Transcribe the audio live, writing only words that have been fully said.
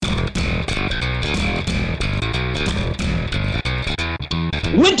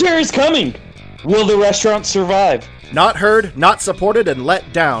Winter is coming! Will the restaurant survive? Not heard, not supported, and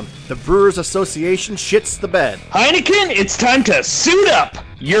let down. The Brewers Association shits the bed. Heineken, it's time to suit up!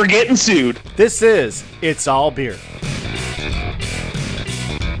 You're getting sued. This is It's All Beer.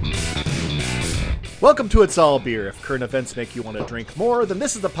 Welcome to It's All Beer. If current events make you want to drink more, then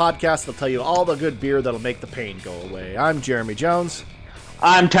this is the podcast that'll tell you all the good beer that'll make the pain go away. I'm Jeremy Jones.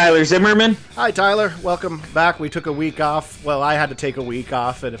 I'm Tyler Zimmerman. Hi, Tyler. Welcome back. We took a week off. Well, I had to take a week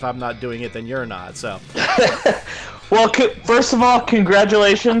off, and if I'm not doing it, then you're not, so. Well, first of all,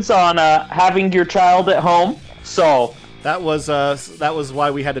 congratulations on having your child at home. So that was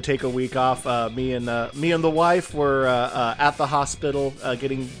why we had to take a week off. Me and the wife were at the hospital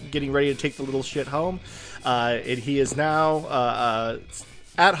getting ready to take the little shit home, and he is now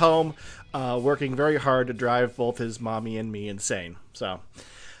at home working very hard to drive both his mommy and me insane. So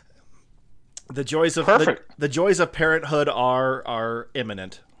the joys of the joys of parenthood are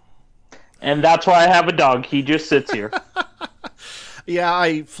imminent. And that's why I have a dog. He just sits here. Yeah,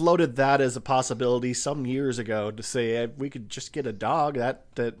 I floated that as a possibility some years ago to say we could just get a dog.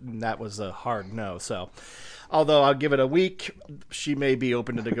 That was a hard no. So, although I'll give it a week, she may be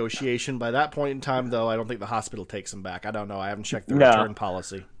open to negotiation. By that point in time, though, I don't think the hospital takes him back. I don't know. I haven't checked the return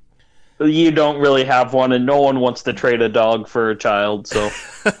policy. You don't really have one, and no one wants to trade a dog for a child. So,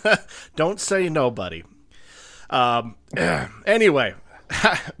 don't say nobody. Anyway,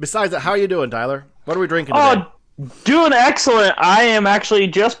 besides that, how are you doing, Tyler? What are we drinking today? Doing excellent. I am actually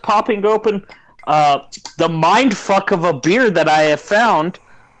just popping open the mindfuck of a beer that I have found.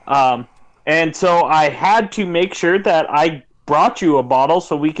 And so I had to make sure that I brought you a bottle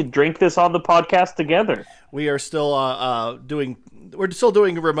so we could drink this on the podcast together. We are still doing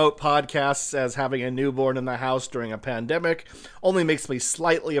remote podcasts as having a newborn in the house during a pandemic. Only makes me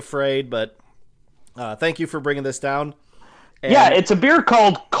slightly afraid, but thank you for bringing this down. And yeah, it's a beer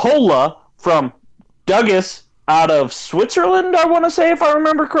called Cola from Douglas out of Switzerland, I want to say, if I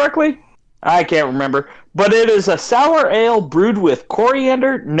remember correctly. I can't remember. But it is a sour ale brewed with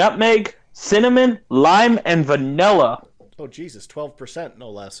coriander, nutmeg, cinnamon, lime, and vanilla. Oh, Jesus, 12%, no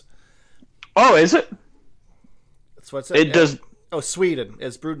less. Oh, is it? That's what's it does. Oh, Sweden.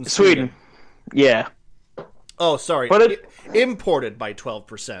 It's brewed in Sweden. Yeah. Oh, sorry. But imported by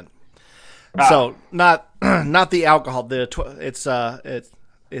 12%. So not the alcohol. It's the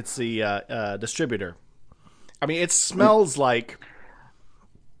distributor. I mean, it smells like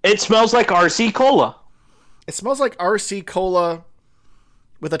RC Cola. It smells like RC Cola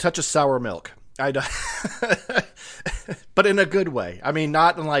with a touch of sour milk. But in a good way. I mean,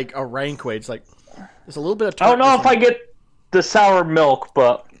 not in like a rank way. It's like there's a little bit of. I don't know if I get the sour milk,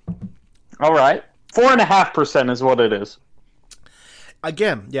 but all right, 4.5% is what it is.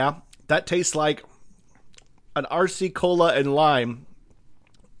 Again, yeah, that tastes like an RC Cola and lime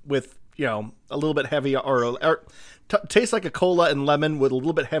with, a little bit heavy, tastes like a cola and lemon with a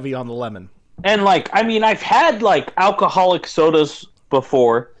little bit heavy on the lemon. And I've had alcoholic sodas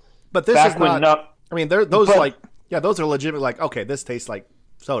before, but this is not. I mean, those are legitimate. Okay, this tastes like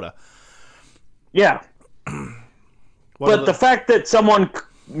soda. Yeah, but the fact that someone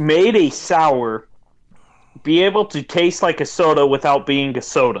made a sour be able to taste like a soda without being a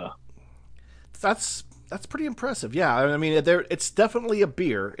soda. That's pretty impressive. Yeah, I mean, it's definitely a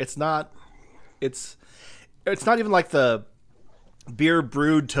beer. It's not even like the beer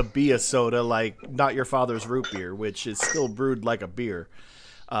brewed to be a soda, like Not Your Father's Root Beer, which is still brewed like a beer.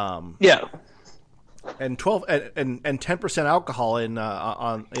 Yeah. And 10% alcohol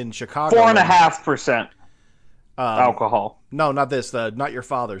in Chicago. 4.5% alcohol. No, not this. Not Your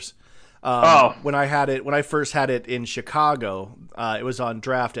Father's. When I first had it in Chicago, it was on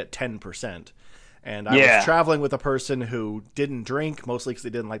draft at 10%. And I was traveling with a person who didn't drink, mostly because they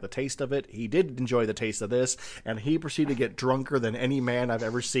didn't like the taste of it. He did enjoy the taste of this, and he proceeded to get drunker than any man I've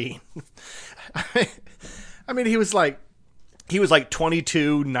ever seen. I mean, he was like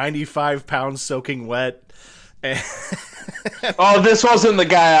 22, 95 pounds soaking wet. Oh, this wasn't the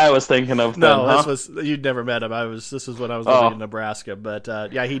guy I was thinking of. No, this was, you'd never met him. This was when I was living in Nebraska. But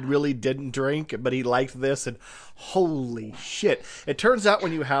yeah, he really didn't drink, but he liked this. And holy shit! It turns out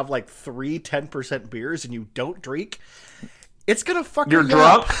when you have 10% beers and you don't drink, it's gonna fuck you're you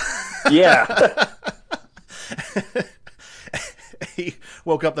drunk. Up. Yeah. He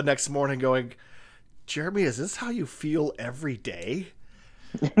woke up the next morning going, "Jeremy, is this how you feel every day?"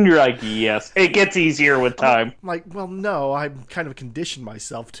 And you're like, yes. It gets easier with time. I'm like, well, no, I'm kind of conditioned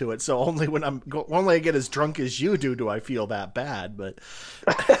myself to it. So only when only I get as drunk as you do I feel that bad. But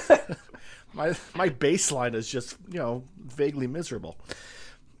my baseline is just vaguely miserable.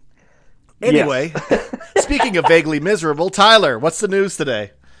 Anyway, yes. Speaking of vaguely miserable, Tyler, what's the news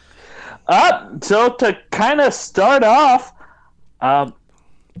today? So to kind of start off, um,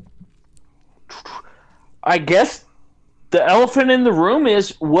 I guess the elephant in the room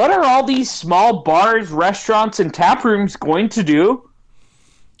is what are all these small bars, restaurants, and tap rooms going to do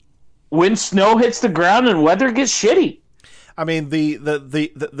when snow hits the ground and weather gets shitty? I mean,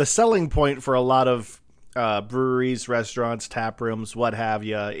 the selling point for a lot of breweries, restaurants, tap rooms, what have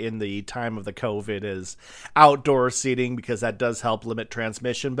you, in the time of the COVID is outdoor seating because that does help limit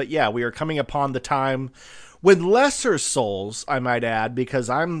transmission. But yeah, we are coming upon the time with lesser souls, I might add, because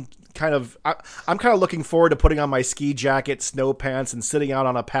I'm kind of looking forward to putting on my ski jacket, snow pants, and sitting out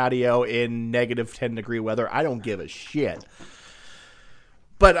on a patio in negative 10-degree weather. I don't give a shit.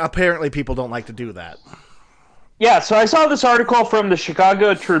 But apparently people don't like to do that. Yeah, so I saw this article from the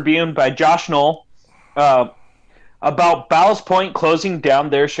Chicago Tribune by Josh Knoll about Ballast Point closing down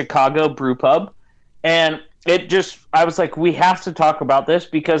their Chicago brew pub. And I was like, we have to talk about this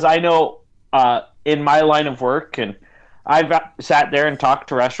because I know in my line of work, and I've sat there and talked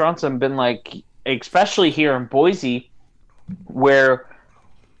to restaurants and been like, especially here in Boise, where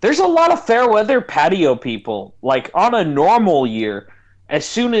there's a lot of fair weather patio people. Like on a normal year, as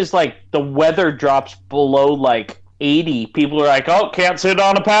soon as like the weather drops below like 80, people are like, "Oh, can't sit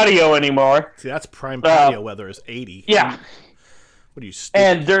on a patio anymore." See, that's prime patio weather is 80. Yeah. What are you stupid?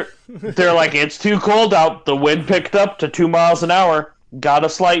 And they're like, "It's too cold out. The wind picked up to 2 miles an hour. Got a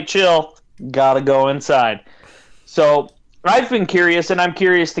slight chill. Gotta go inside." So I've been curious, and I'm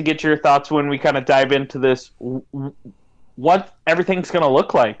curious to get your thoughts when we kind of dive into this, what everything's going to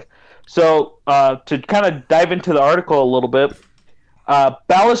look like. So to kind of dive into the article a little bit,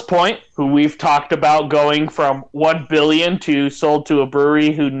 Ballast Point, who we've talked about going from $1 billion to sold to a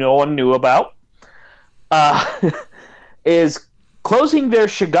brewery who no one knew about, is closing their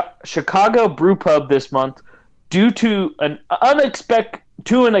Chicago brew pub this month due to an expected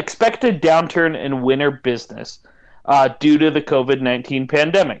downturn in winter business due to the COVID-19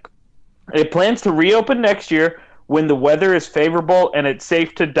 pandemic. It plans to reopen next year when the weather is favorable and it's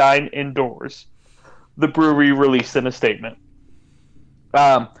safe to dine indoors, the brewery released in a statement.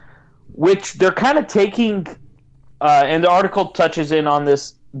 Which they're kind of taking, and the article touches in on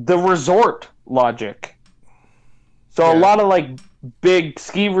this, the resort logic. So a lot of like big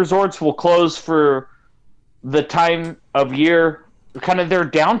ski resorts will close for the time of year, kind of their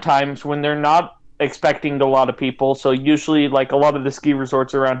downtimes when they're not expecting a lot of people. So usually like a lot of the ski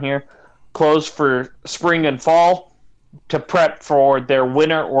resorts around here close for spring and fall to prep for their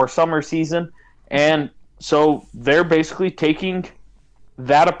winter or summer season. And so they're basically taking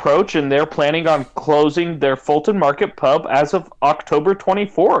that approach, and they're planning on closing their Fulton Market pub as of October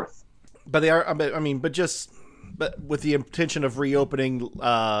 24th. But they are, I mean, but with the intention of reopening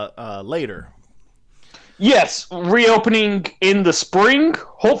later. Yes, reopening in the spring,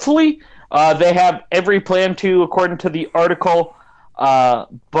 hopefully. They have every plan to, according to the article,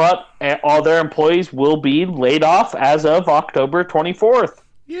 but all their employees will be laid off as of October 24th.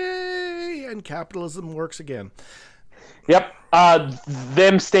 Yay! And capitalism works again. Yep.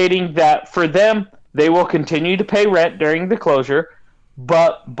 Them stating that for them, they will continue to pay rent during the closure,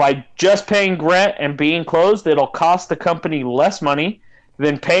 but by just paying rent and being closed, it'll cost the company less money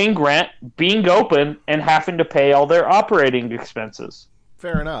than paying rent, being open, and having to pay all their operating expenses.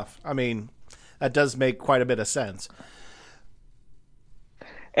 Fair enough. I mean, that does make quite a bit of sense.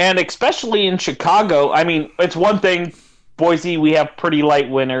 And especially in Chicago, I mean, it's one thing, Boise, we have pretty light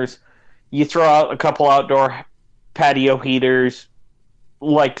winters. You throw out a couple outdoor patio heaters,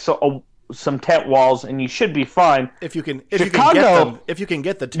 like some tent walls, and you should be fine. If you can Chicago,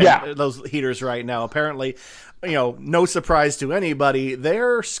 get the tent, those heaters right now, apparently, no surprise to anybody,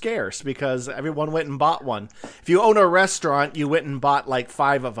 they're scarce because everyone went and bought one. If you own a restaurant, you went and bought like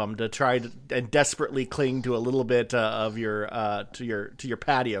 5 of them to try and desperately cling to a little bit of your to your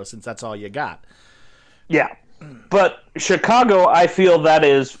patio, since that's all you got. Yeah, but Chicago, I feel that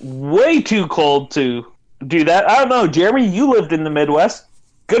is way too cold to do that. I don't know, Jeremy, you lived in the Midwest.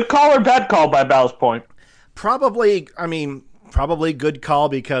 Good call or bad call by Ballast Point? Probably good call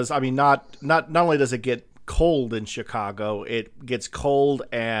because not only does it get cold in Chicago, it gets cold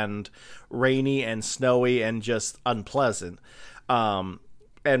and rainy and snowy and just unpleasant. And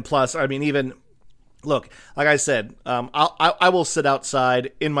plus, I mean, even look, like I said, I will sit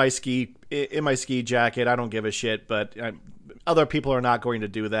outside in my ski jacket. I don't give a shit, but other people are not going to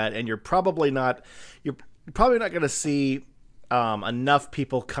do that, and you're probably not going to see enough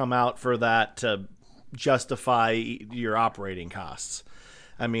people come out for that to justify your operating costs.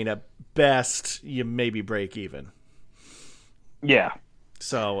 I mean, at best, you maybe break even. Yeah.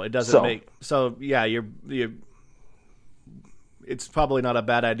 So it doesn't make so yeah. It's probably not a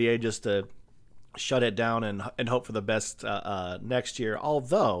bad idea just to shut it down and hope for the best next year.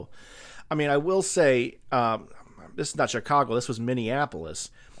 Although, I mean, I will say this is not Chicago. This was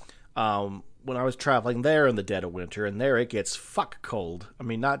Minneapolis. When I was traveling there in the dead of winter, and there it gets fuck cold. I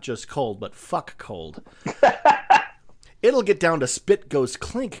mean, not just cold, but fuck cold. It'll get down to spit goes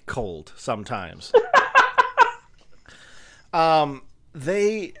clink cold sometimes.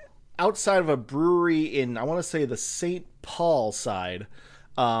 They, outside of a brewery in, I want to say the St. Paul side,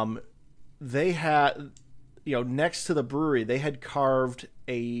 they had, next to the brewery, they had carved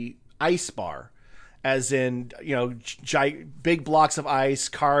a ice bar, as in, big blocks of ice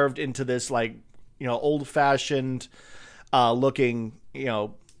carved into this, old fashioned looking,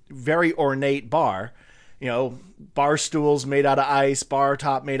 very ornate bar. Bar stools made out of ice, bar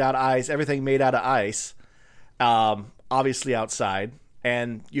top made out of ice, everything made out of ice. Obviously outside,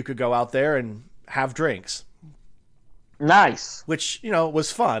 and you could go out there and have drinks. Nice. Which,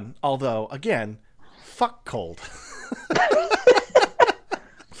 was fun, although, again, fuck cold.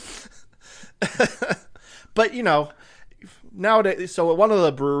 But, nowadays, so at one of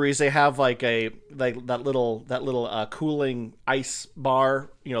the breweries, they have that little cooling ice bar,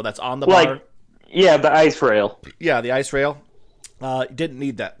 that's on the bar. Yeah, the ice rail. Yeah, the ice rail. Didn't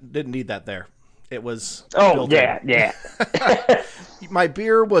need that there. It was. Oh yeah. My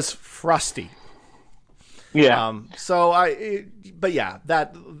beer was frosty. Yeah. But yeah,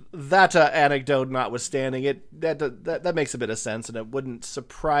 that anecdote notwithstanding, that makes a bit of sense, and it wouldn't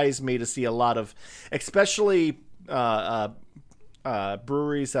surprise me to see a lot of, especially breweries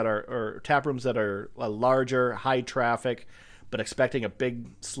that or tap rooms that are larger, high traffic, but expecting a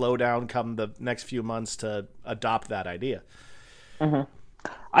big slowdown come the next few months to adopt that idea. Mm-hmm.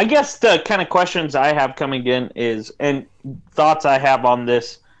 I guess the kind of questions I have coming in and thoughts I have on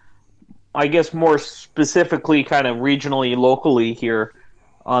this, I guess more specifically kind of regionally, locally here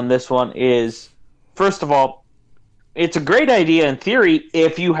on this one is, first of all, it's a great idea in theory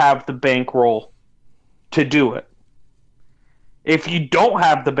if you have the bankroll to do it. If you don't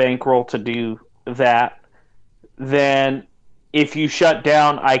have the bankroll to do that, then if you shut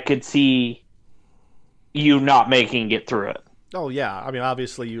down, I could see you not making it through it. Oh, yeah. I mean,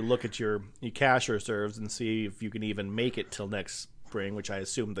 obviously, you look at your cash reserves and see if you can even make it till next spring, which I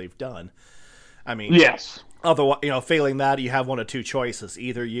assume they've done. I mean, yes. Otherwise, failing that, you have one of two choices.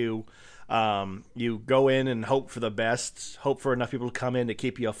 Either you go in and hope for the best, hope for enough people to come in to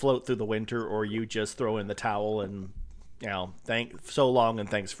keep you afloat through the winter, or you just throw in the towel and, thank so long and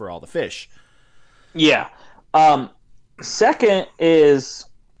thanks for all the fish. Yeah. Second is,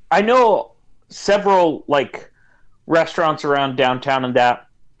 I know several, restaurants around downtown and that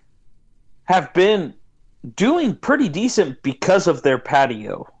have been doing pretty decent because of their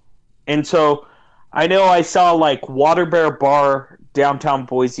patio. And so I know I saw Water Bear Bar downtown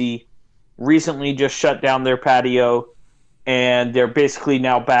Boise recently just shut down their patio, and they're basically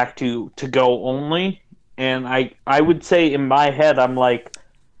now back to go only. And I would say in my head, I'm like,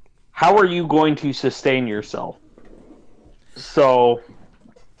 how are you going to sustain yourself? So,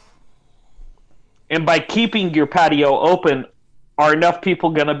 and by keeping your patio open, are enough people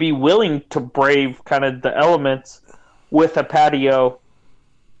going to be willing to brave kind of the elements with a patio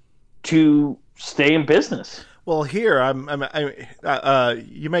to stay in business? Well, here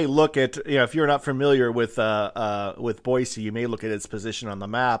you may look at, if you're not familiar with Boise, you may look at its position on the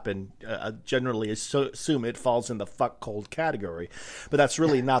map and generally assume it falls in the fuck cold category, but that's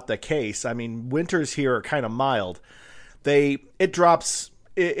really not the case. I mean, winters here are kind of mild. It drops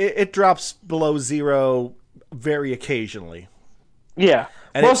below zero very occasionally. Yeah,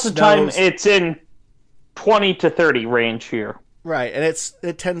 and most of the time it's in 20 to 30 range here. Right, and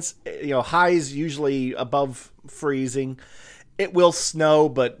it tends, highs usually above freezing. It will snow,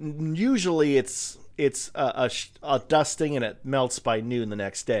 but usually it's a dusting and it melts by noon the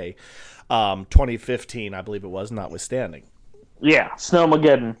next day. 2015, I believe it was, notwithstanding. Yeah,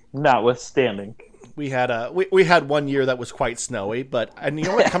 Snowmageddon notwithstanding. We had 1 year that was quite snowy, and you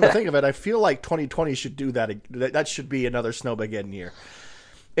know what? Come to think of it, I feel like 2020 should do that. That should be another Snowmageddon year.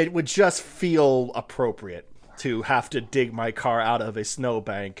 It would just feel appropriate to have to dig my car out of a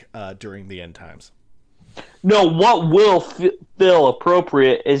snowbank during the end times. No, what will feel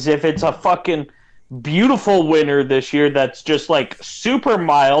appropriate is if it's a fucking beautiful winter this year that's just super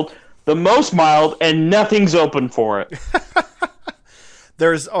mild, the most mild, and nothing's open for it.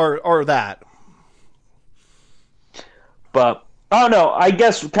 There's or that. But I don't know. I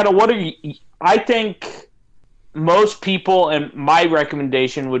guess kind of what are you? I think most people, and my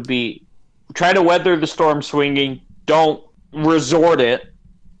recommendation would be, try to weather the storm swinging. Don't resort it.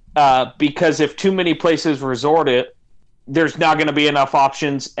 because if too many places resort it, there's not going to be enough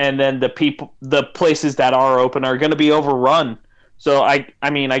options, and then the places that are open are going to be overrun. So I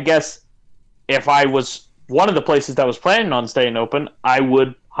mean, I guess if I was one of the places that was planning on staying open, I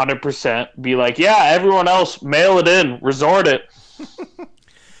would 100% be like, yeah, everyone else, mail it in, resort it.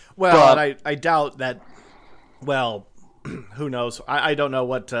 Well, and I doubt that. Well, who knows? I don't know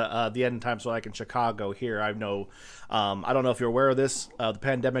what the end times are like in Chicago here. I know. I don't know if you're aware of this. The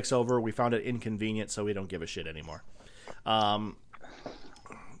pandemic's over. We found it inconvenient, so we don't give a shit anymore. The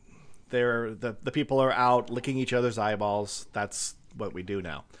people are out licking each other's eyeballs. That's what we do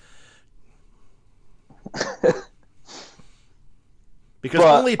now. Because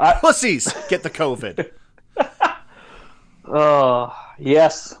only pussies get the COVID.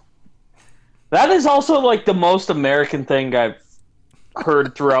 Yes. That is also like the most American thing I've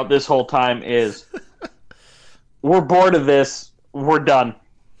heard throughout this whole time is we're bored of this. We're done.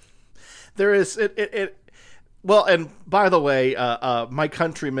 There is it. Well, and by the way, my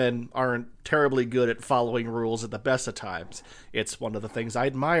countrymen aren't terribly good at following rules at the best of times. It's one of the things I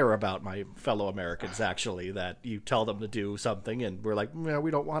admire about my fellow Americans, actually, that you tell them to do something, and we're like, no,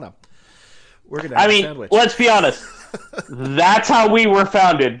 we don't want to. We're going to have a sandwich. Let's be honest. That's how we were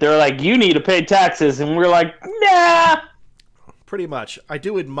founded. They're like, you need to pay taxes, and we're like, nah. Pretty much. I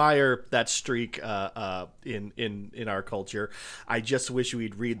do admire that streak in our culture. I just wish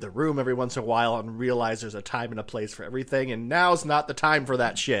we'd read the room every once in a while and realize there's a time and a place for everything, and now's not the time for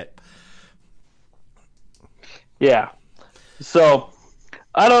that shit. Yeah. So,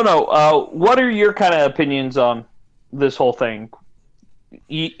 I don't know. What are your kind of opinions on this whole thing?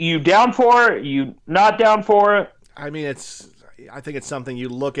 You down for it? You not down for it? I mean, I think it's something you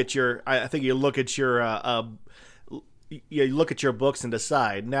look at your. I think you look at your. You look at your books and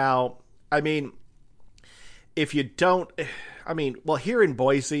decide. Now, I mean, if you don't, I mean, well, here in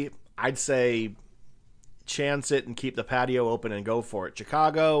Boise, I'd say chance it and keep the patio open and go for it.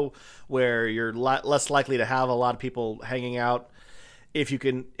 Chicago, where you're less likely to have a lot of people hanging out, if you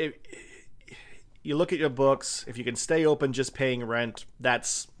can, if you look at your books, if you can stay open just paying rent,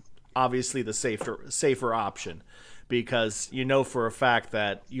 that's obviously the safer option, because you know for a fact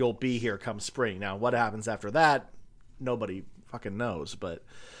that you'll be here come spring. Now, what happens after that? Nobody fucking knows, but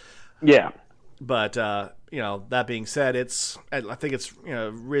yeah. But that being said, I think it's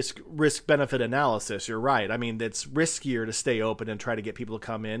risk benefit analysis. You're right. I mean, it's riskier to stay open and try to get people to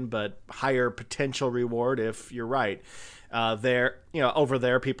come in, but higher potential reward if you're right. Over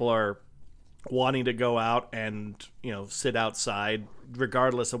there, people are wanting to go out and sit outside,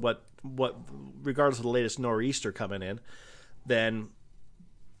 regardless of regardless of the latest nor'easter coming in. Then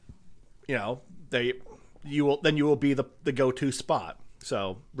you will be the go-to spot.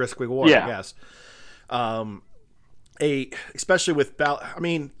 So risk reward, yeah. I guess. Especially with I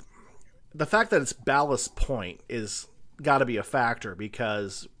mean, the fact that it's Ballast Point is got to be a factor,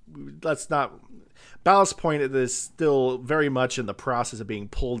 because Ballast Point is still very much in the process of being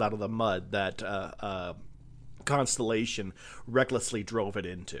pulled out of the mud that Constellation recklessly drove it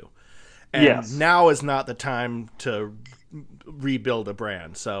into. And yes. Now is not the time to rebuild a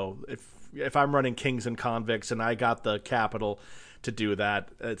brand. So if I'm running Kings and Convicts and I got the capital to do that,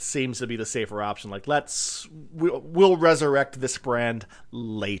 it seems to be the safer option. Like, we'll resurrect this brand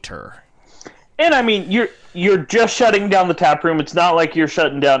later. And I mean, you're just shutting down the tap room. It's not like you're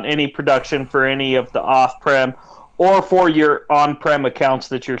shutting down any production for any of the off-prem or for your on-prem accounts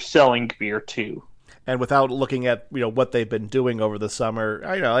that you're selling beer to. And without looking at what they've been doing over the summer,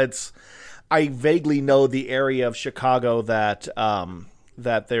 I vaguely know the area of Chicago that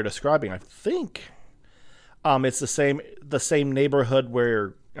they're describing. I think it's the same neighborhood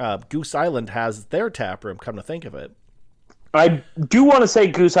where Goose Island has their tap room. Come to think of it, I do want to say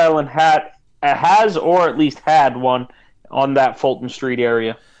Goose Island has or at least had one on that Fulton Street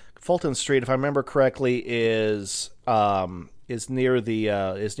area. Fulton Street, if I remember correctly, is near one of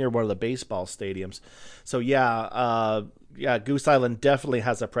the baseball stadiums. So yeah, Goose Island definitely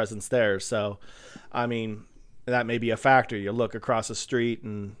has a presence there. So, I mean, that may be a factor. You look across the street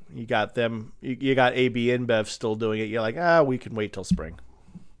and you got them. You got AB InBev still doing it. You're like, we can wait till spring.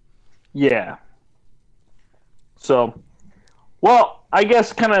 Yeah. So, well, I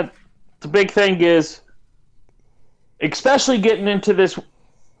guess kind of the big thing is, especially getting into this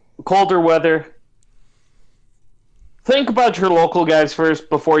colder weather, think about your local guys first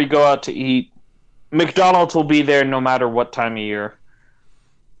before you go out to eat. McDonald's will be there no matter what time of year.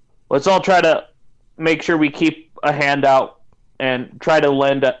 Let's all try to make sure we keep a hand out and try to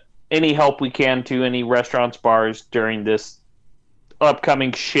lend any help we can to any restaurants, bars during this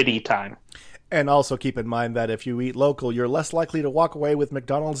upcoming shitty time. And also keep in mind that if you eat local, you're less likely to walk away with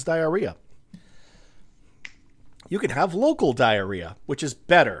McDonald's diarrhea. You can have local diarrhea, which is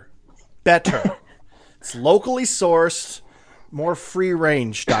better. Better. It's locally sourced, more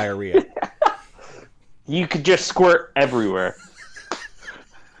free-range diarrhea. You could just squirt everywhere.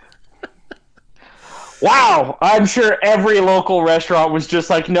 Wow, I'm sure every local restaurant was just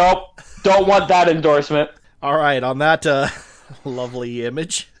like, nope, don't want that endorsement. All right, on that lovely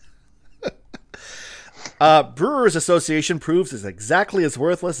image. Brewers Association proves is exactly as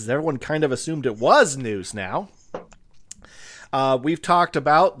worthless as everyone kind of assumed it was news now. We've talked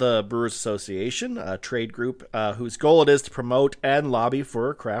about the Brewers Association, a trade group whose goal it is to promote and lobby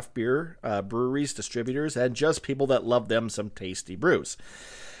for craft beer breweries, distributors, and just people that love them some tasty brews.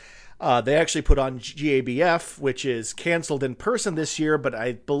 They actually put on GABF, which is canceled in person this year, but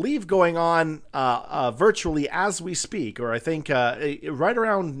I believe going on virtually as we speak, or I think right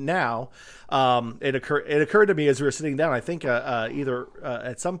around now. It occurred to me as we were sitting down, I think either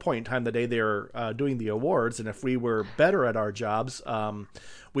at some point in time the day they were doing the awards, and if we were better at our jobs,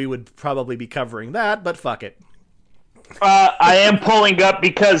 we would probably be covering that, but fuck it. I am pulling up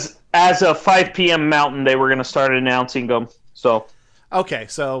because as of 5 p.m. Mountain, they were going to start announcing them, so... Okay,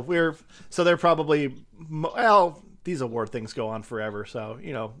 so they're probably, well, these award things go on forever, so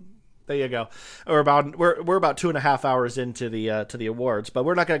there you go. We're about 2.5 hours into the to the awards, but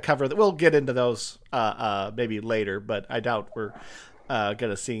we're not going to cover that. We'll get into those maybe later, but I doubt we're going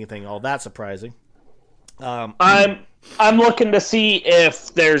to see anything all that surprising. I'm looking to see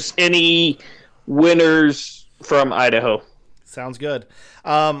if there's any winners from Idaho. Sounds good.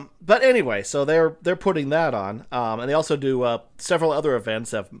 But anyway, so they're putting that on, and they also do several other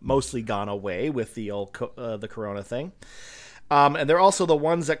events that have mostly gone away with the old the Corona thing. And they're also the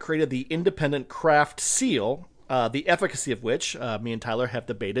ones that created the Independent Craft Seal, the efficacy of which me and Tyler have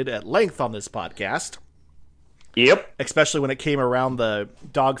debated at length on this podcast. Yep. Especially when it came around the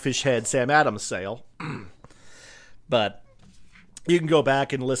Dogfish Head Sam Adams sale. But you can go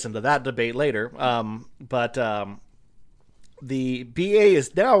back and listen to that debate later. The BA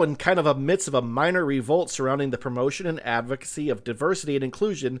is now in kind of a midst of a minor revolt surrounding the promotion and advocacy of diversity and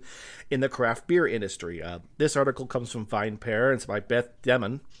inclusion in the craft beer industry. This article comes from VinePair, and it's by Beth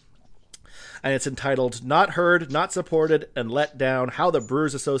Demon, and it's entitled "Not Heard, Not Supported, and Let Down: How the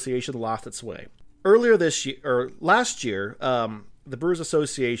Brewers Association Lost Its Way." Earlier this year, or last year, the Brewers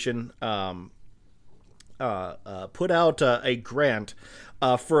Association put out a grant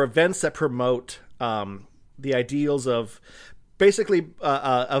for events that promote the ideals of basically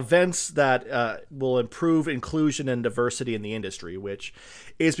events that will improve inclusion and diversity in the industry, which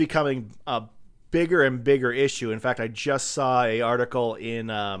is becoming a bigger and bigger issue. In fact, I just saw an article in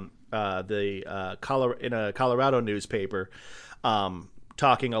a Colorado newspaper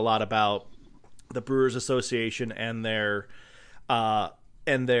talking a lot about the Brewers Association and their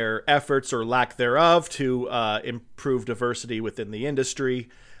efforts or lack thereof to improve diversity within the industry.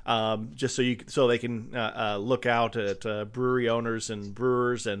 Just so they can look out at brewery owners and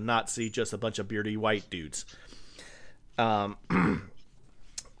brewers and not see just a bunch of beardy white dudes. But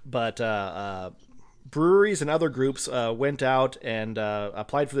breweries and other groups went out and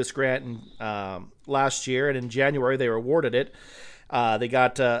applied for this grant last year, and in January they were awarded it. They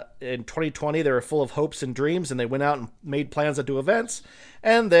got in 2020 they were full of hopes and dreams, and they went out and made plans to do events,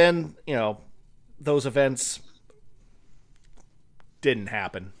 and then those events didn't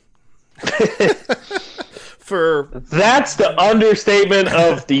happen. That's the understatement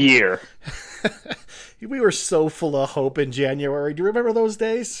of the year. We were so full of hope in January. Do you remember those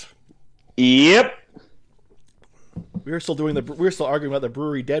days? Yep. We were still arguing about the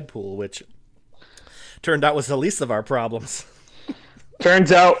brewery Deadpool, which turned out was the least of our problems.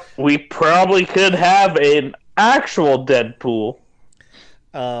 Turns out we probably could have an actual Deadpool.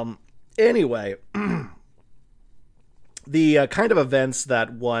 Anyway, the kind of events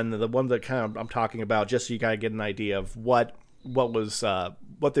that the one that kind of I'm talking about, just so you kind of get an idea of what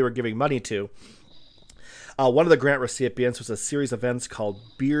they were giving money to. One of the grant recipients was a series of events called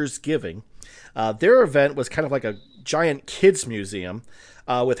Beers Giving. Their event was kind of like a giant kids museum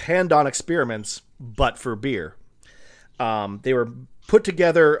with hand-on experiments, but for beer. They were put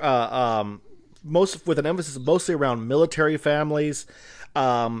together with an emphasis mostly around military families,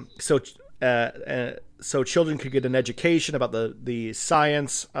 so children could get an education about the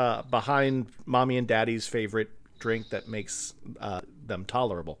science behind mommy and daddy's favorite drink that makes them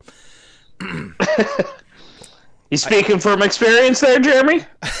tolerable. You speaking from experience there, Jeremy?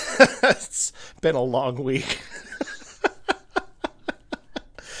 It's been a long week.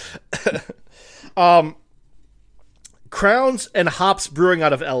 Crowns and Hops Brewing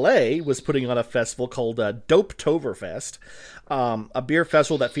out of L.A. was putting on a festival called Dopetoberfest, a beer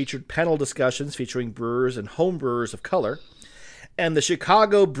festival that featured panel discussions featuring brewers and home brewers of color. And the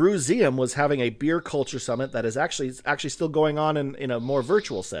Chicago Brewseum was having a beer culture summit that is actually still going on in a more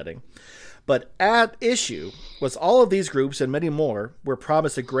virtual setting. But at issue was all of these groups and many more were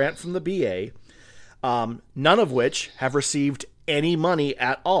promised a grant from the BA, none of which have received any money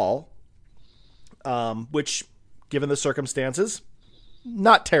at all, which, given the circumstances,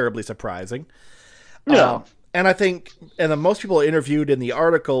 not terribly surprising. No. And I think, and the most people interviewed in the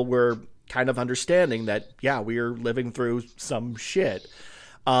article were kind of understanding that, yeah, we are living through some shit.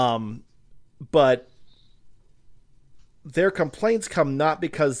 But their complaints come not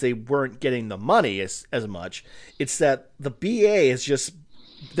because they weren't getting the money as much. It's that the BA is just,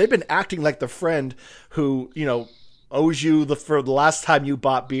 they've been acting like the friend who, you know, owes you for the last time you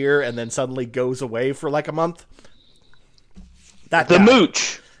bought beer and then suddenly goes away for like a month. That the guy.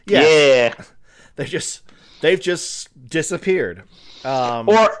 mooch. Yes. Yeah. They've just disappeared.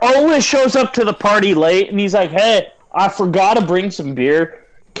 Or always shows up to the party late and he's like, hey, I forgot to bring some beer.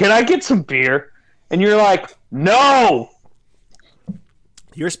 Can I get some beer? And you're like, no.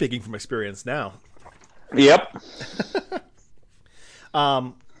 You're speaking from experience now. Yep.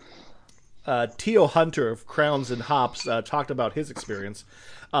 Tio Hunter of Crowns and Hops talked about his experience.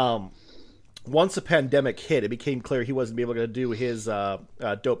 Once the pandemic hit, it became clear he wasn't able to do his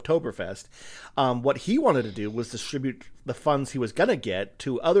Dopetoberfest. What he wanted to do was distribute the funds he was going to get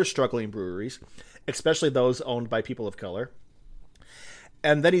to other struggling breweries, especially those owned by people of color.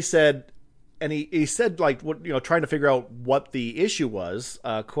 And then he said, he said, like, what, you know, trying to figure out what the issue was,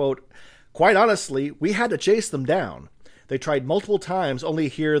 quote, quite honestly, we had to chase them down. They tried multiple times, only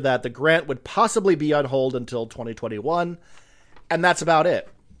to hear that the grant would possibly be on hold until 2021, and that's about it.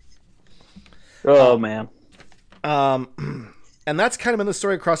 Oh, man. And that's kind of been the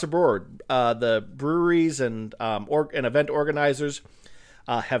story across the board. The breweries and event organizers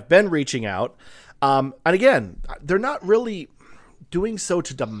have been reaching out. And again, they're not really doing so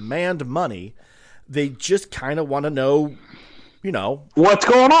to demand money. They just kind of want to know, you know, what's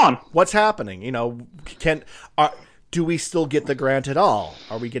going on? What's happening? You know, do we still get the grant at all?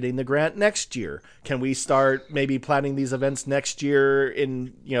 Are we getting the grant next year? Can we start maybe planning these events next year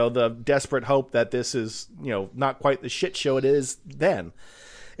in, you know, the desperate hope that this is, you know, not quite the shit show it is then?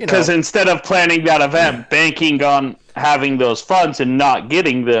 Because instead of planning that event, banking on having those funds and not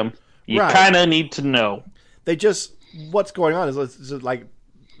getting them, you kind of need to know. They just, what's going on is like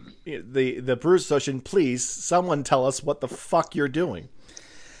the Brewers Association, please, someone tell us what the fuck you're doing.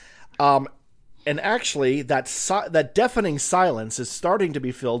 And actually, that deafening silence is starting to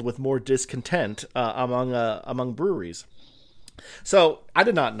be filled with more discontent among breweries. So I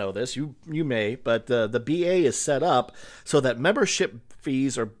did not know this. You may, but the BA is set up so that membership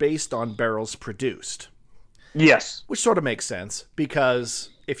fees are based on barrels produced. Yes, which sort of makes sense because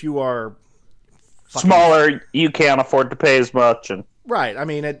if you are smaller, you can't afford to pay as much, and right. I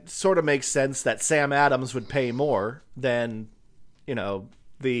mean, it sort of makes sense that Sam Adams would pay more than, you know,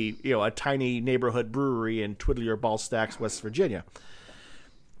 a tiny neighborhood brewery in Twiddle Your Ball Stacks, West Virginia.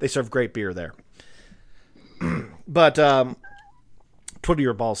 They serve great beer there. But Twiddle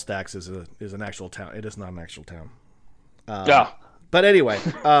Your Ball Stacks is an actual town. It is not an actual town. But anyway,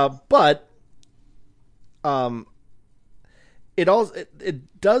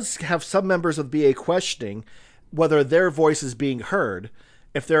 it does have some members of the BA questioning whether their voice is being heard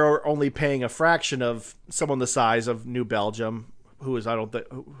if they're only paying a fraction of someone the size of New Belgium, who I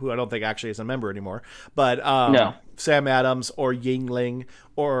don't think actually is a member anymore, but no. Sam Adams or Yingling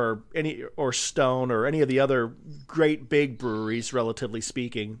or Stone or any of the other great big breweries, relatively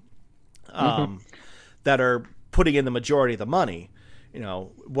speaking, that are putting in the majority of the money. You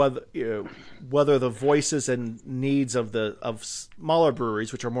know, whether the voices and needs of smaller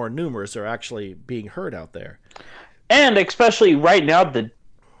breweries, which are more numerous, are actually being heard out there. And especially right now, the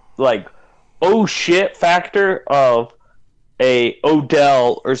oh shit factor of a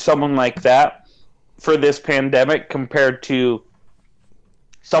Odell or someone like that for this pandemic compared to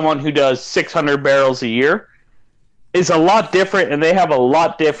someone who does 600 barrels a year is a lot different, and they have a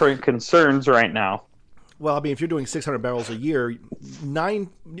lot different concerns right now. Well, I mean, if you're doing 600 barrels a year, nine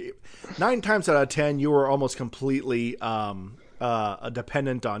times out of 10, you are almost completely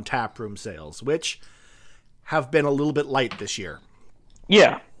dependent on taproom sales, which have been a little bit light this year.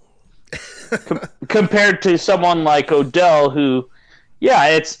 Yeah. Compared to someone like Odell, who, yeah,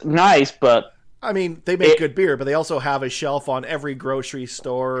 it's nice, but... I mean, they make good beer, but they also have a shelf on every grocery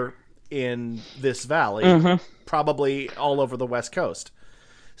store in this valley, probably all over the West Coast.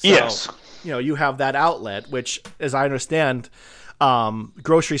 So, Yes. you have that outlet, which, as I understand,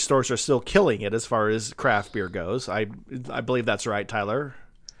 grocery stores are still killing it as far as craft beer goes. I believe that's right, Tyler.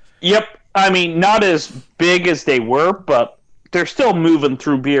 Yep. I mean, not as big as they were, but they're still moving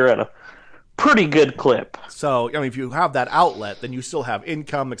through beer at a pretty good clip. So, I mean, if you have that outlet, then you still have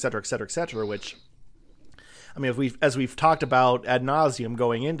income, et cetera, et cetera, et cetera, which, I mean, as we've talked about ad nauseum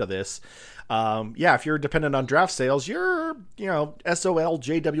going into this, if you're dependent on draft sales, you're, SOL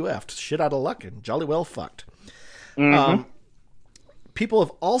JWF, shit out of luck and jolly well fucked. Mm-hmm. People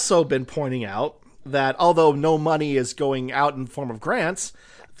have also been pointing out that although no money is going out in the form of grants,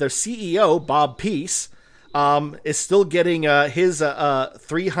 the CEO, Bob Peace, is still getting his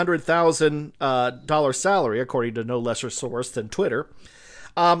 $300,000 salary, according to no lesser source than Twitter.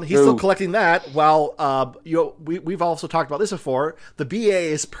 He's still collecting that while we've also talked about this before. The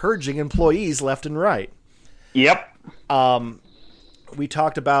BA is purging employees left and right. Yep. We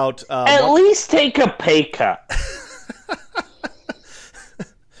talked about at least take a pay cut.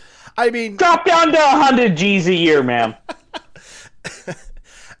 I mean, drop down to 100 G's a year, man.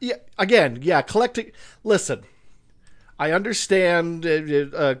 Yeah. Again, collecting. Listen, I understand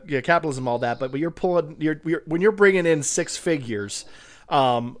capitalism, all that, but when you're bringing in six figures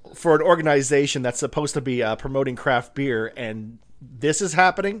for an organization that's supposed to be promoting craft beer, and this is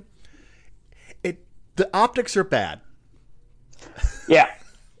happening, the optics are bad. Yeah.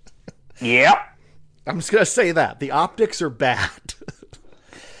 Yep. I'm just gonna say that the optics are bad.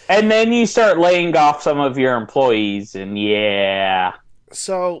 And then you start laying off some of your employees, and yeah.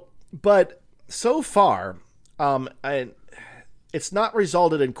 But so far, it's not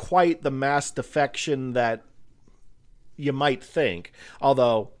resulted in quite the mass defection that you might think.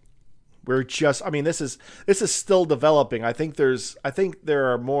 Although we're just, I mean, this is still developing. I think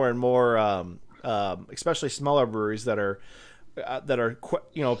there are more and more, especially smaller breweries that are, if they're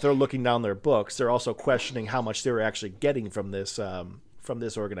looking down their books, they're also questioning how much they were actually getting from this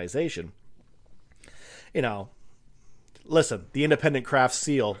organization. Listen, the Independent Craft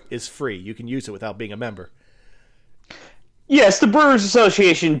Seal is free. You can use it without being a member. Yes, the Brewers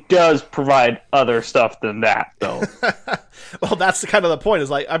Association does provide other stuff than that, though. Well, that's kind of the point.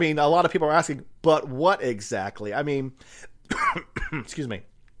 Is like, I mean, a lot of people are asking, but what exactly? I mean, excuse me.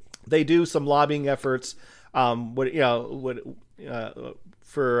 They do some lobbying efforts, for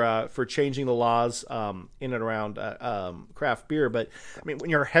changing the laws in and around craft beer. But I mean, when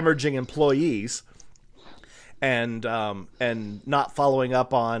you're hemorrhaging employees and not following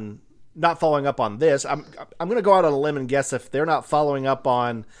up on this, I'm going to go out on a limb and guess if they're not following up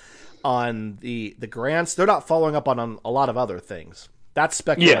on the grants, they're not following up on a lot of other things. That's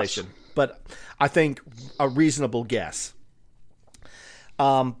speculation, yes. But I think a reasonable guess.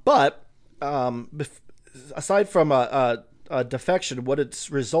 But aside from a defection, what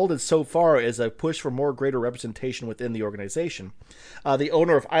it's resulted so far is a push for greater representation within the organization. The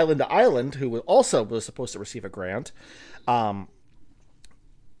owner of Island to Island, who also was supposed to receive a grant, that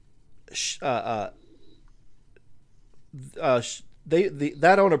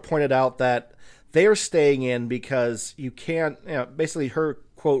owner pointed out that they are staying in because you can't. Basically, her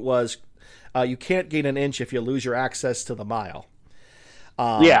quote was, "You can't gain an inch if you lose your access to the mile."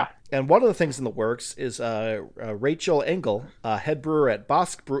 Yeah. And one of the things in the works is Rachel Engel, head brewer at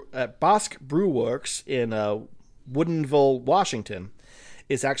Bosque Brew Works in Woodinville, Washington,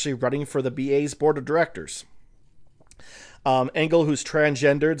 is actually running for the BA's board of directors. Engel, who's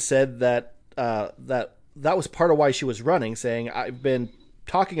transgendered, said that was part of why she was running, saying, "I've been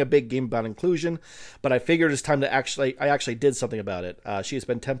talking a big game about inclusion, but I figured it's time to I actually did something about it." She's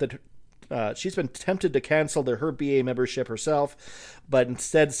been tempted to cancel her BA membership herself, but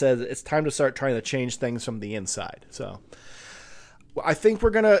instead says it's time to start trying to change things from the inside. So I think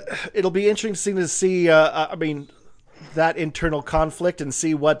it'll be interesting to see, that internal conflict and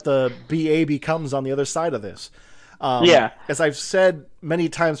see what the BA becomes on the other side of this. As I've said many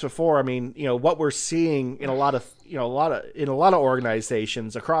times before, I mean, what we're seeing in a lot of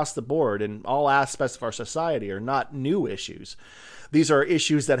organizations across the board in all aspects of our society are not new issues. These are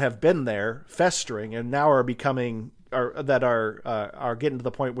issues that have been there, festering, and now are getting to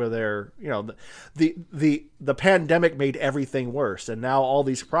the point where they're, the pandemic made everything worse, and now all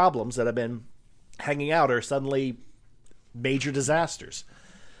these problems that have been hanging out are suddenly major disasters,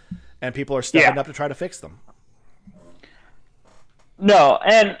 and people are stepping up to try to fix them. No,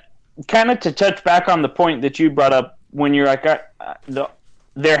 and kind of to touch back on the point that you brought up when you're like,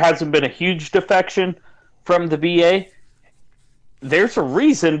 there hasn't been a huge defection from the BA. There's a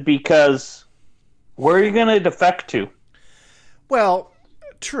reason, because where are you going to defect to? Well,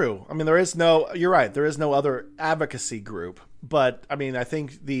 true. I mean, you're right. There is no other advocacy group but I mean, I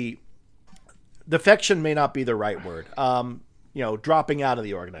think the defection may not be the right word. Dropping out of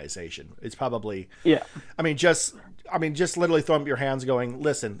the organization is probably. Yeah. Just literally throwing up your hands, going,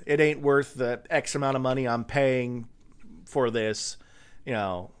 "Listen, it ain't worth the X amount of money I'm paying for this.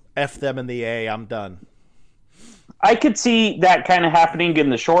 F them in the A. I'm done." I could see that kind of happening in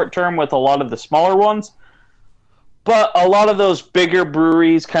the short term with a lot of the smaller ones, but a lot of those bigger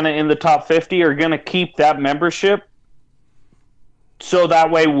breweries, kind of in the top 50, are going to keep that membership. So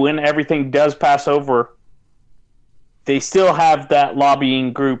that way, when everything does pass over, they still have that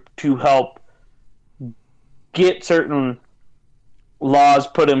lobbying group to help get certain laws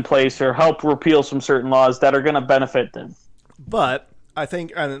put in place or help repeal some certain laws that are going to benefit them. But I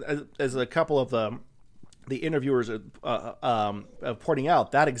think, as a couple of the interviewers pointing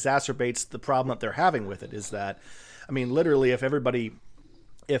out, that exacerbates the problem that they're having with it. Is that, literally, if everybody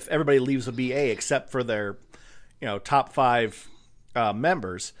leaves the BA except for their, top 5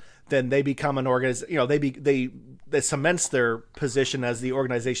 members, then they become an organization. They cements their position as the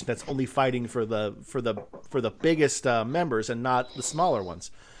organization that's only fighting for the biggest members and not the smaller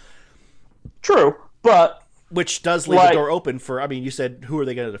ones. True, but which does leave the door open for. You said, who are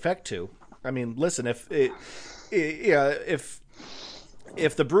they going to defect to? Listen, if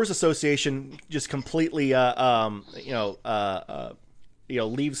the Brewers Association just completely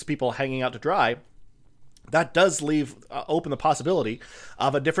leaves people hanging out to dry, that does leave open the possibility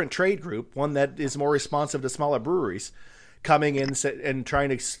of a different trade group, one that is more responsive to smaller breweries, coming in and trying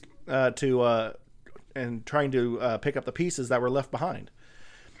to pick up the pieces that were left behind.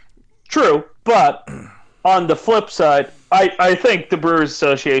 True, but on the flip side, I think the Brewers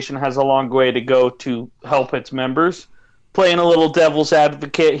Association has a long way to go to help its members. Playing a little devil's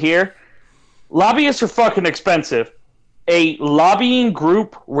advocate here, lobbyists are fucking expensive. A lobbying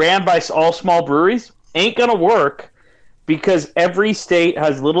group ran by all small breweries ain't gonna work because every state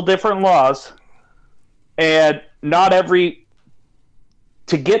has little different laws, and not every.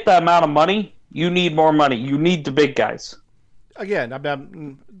 To get that amount of money, you need more money. You need the big guys. Again,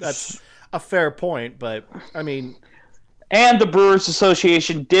 that's a fair point, but And the Brewers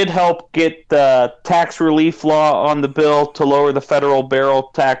Association did help get the tax relief law on the bill to lower the federal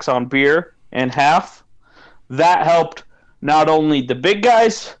barrel tax on beer in half. That helped not only the big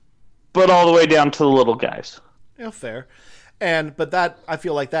guys, but all the way down to the little guys. Yeah, fair. But that, I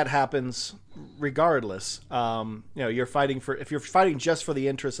feel like that happens regardless. You're fighting if you're fighting just for the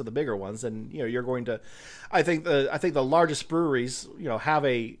interests of the bigger ones, then you're going to. I think the largest breweries have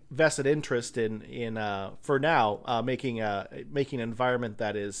a vested interest in for now making an environment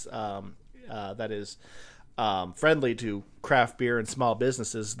that is friendly to craft beer and small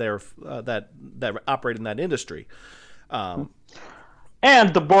businesses there that operate in that industry.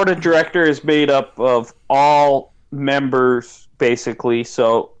 And the board of directors is made up of all members, basically.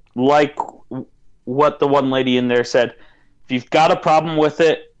 So, like what the one lady in there said, if you've got a problem with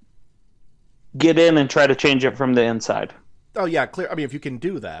it, get in and try to change it from the inside. Oh, yeah, clear. If you can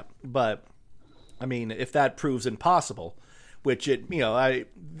do that. But, if that proves impossible, which the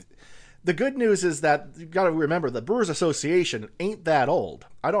good news is that you've got to remember the Brewers Association ain't that old.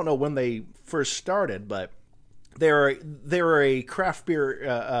 I don't know when they first started, but they're a craft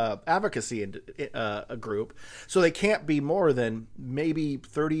beer advocacy group, so they can't be more than maybe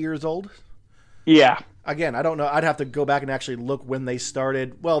 30 years old. Yeah. Again, I don't know. I'd have to go back and actually look when they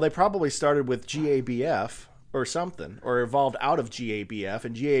started. Well, they probably started with GABF or something, or evolved out of GABF,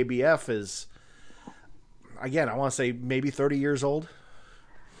 and GABF is, again, I want to say maybe 30 years old.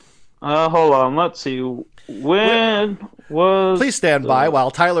 Hold on. Let's see. When was... Please stand by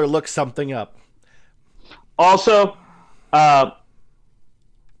while Tyler looks something up. Also,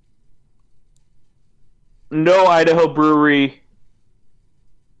 no Idaho brewery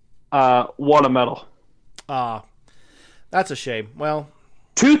won a medal. That's a shame. Well,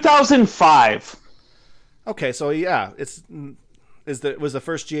 2005. Okay, so yeah, was the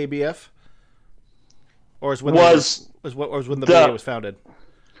first GABF, or when the BA was founded?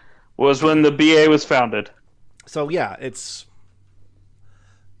 Was when the BA was founded. So yeah, it's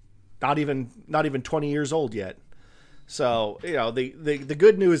not even 20 years old yet. So the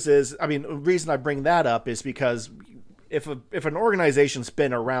good news is, the reason I bring that up is because if an organization's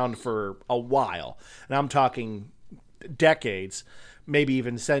been around for a while, and I'm talking decades, maybe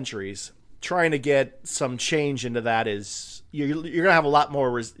even centuries, trying to get some change into that is you're gonna have a lot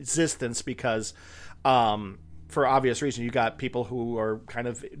more resistance because for obvious reason, you got people who are kind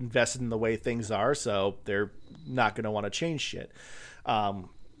of invested in the way things are, so they're not going to want to change shit.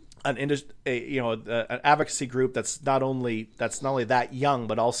 an advocacy group that's not only that young,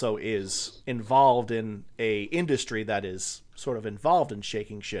 but also is involved in a industry that is sort of involved in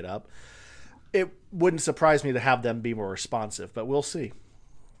shaking shit up. It wouldn't surprise me to have them be more responsive, but we'll see.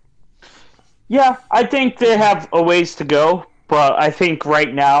 Yeah, I think they have a ways to go, but I think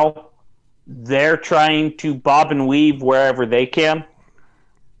right now they're trying to bob and weave wherever they can.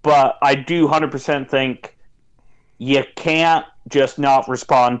 But I do 100% think you can't just not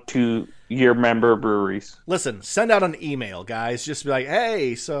respond to your member breweries. Listen, send out an email, guys. Just be like,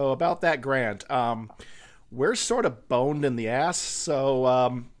 hey, so about that grant, we're sort of boned in the ass,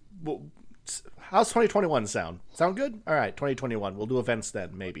 so how's 2021 sound? Sound good? All right, 2021. We'll do events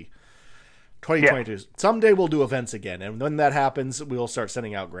then, maybe. 2022. Yeah. Someday we'll do events again, and when that happens, we'll start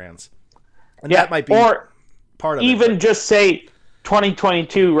sending out grants. And that might be part of it. Even just say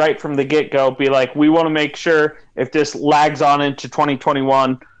 2022 right from the get-go. Be like, we want to make sure if this lags on into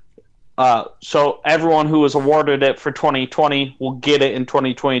 2021, so everyone who was awarded it for 2020 will get it in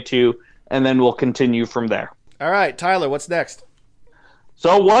 2022, and then we'll continue from there. All right, Tyler, what's next?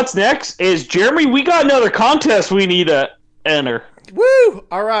 So what's next is, Jeremy, we got another contest we need to enter. Woo!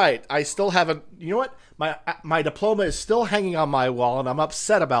 All right. I still haven't... You know what? My diploma is still hanging on my wall, and I'm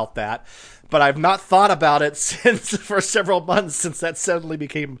upset about that. But I've not thought about it for several months, since that suddenly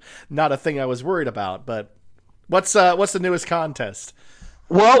became not a thing I was worried about. But what's the newest contest?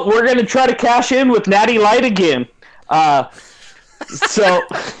 Well, we're going to try to cash in with Natty Light again. So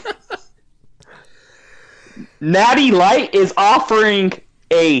Natty Light is offering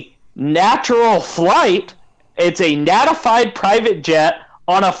a natural flight. It's a natified private jet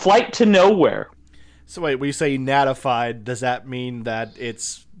on a flight to nowhere. So wait, when you say natified, does that mean that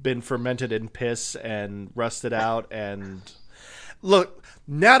it's been fermented in piss and rusted out? And look,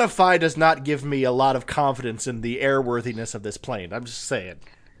 natified does not give me a lot of confidence in the airworthiness of this plane. I'm just saying.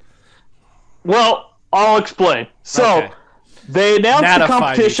 Well, I'll explain. So okay. They announced the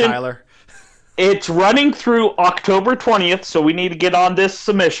competition. Me, Tyler. It's running through October 20th, so we need to get on this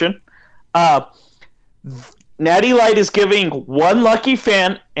submission. Natty Light is giving one lucky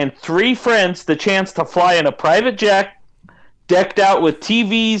fan and 3 friends the chance to fly in a private jet decked out with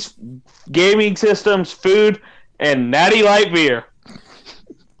TVs, gaming systems, food, and Natty Light beer.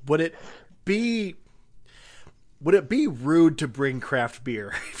 Would it be rude to bring craft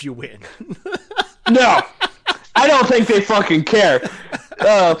beer if you win? No. I don't think they fucking care.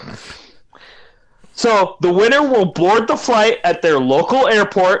 So the winner will board the flight at their local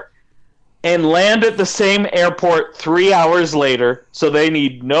airport and land at the same airport 3 hours later, so they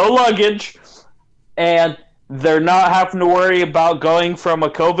need no luggage, and they're not having to worry about going from a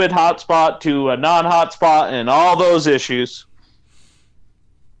COVID hotspot to a non-hotspot and all those issues.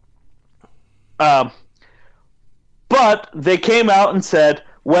 But they came out and said,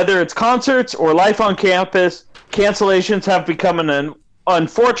 whether it's concerts or life on campus, cancellations have become an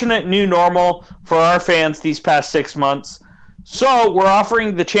unfortunate new normal for our fans these past 6 months. So we're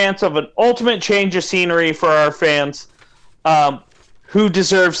offering the chance of an ultimate change of scenery for our fans who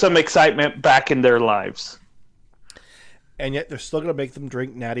deserve some excitement back in their lives. And yet they're still going to make them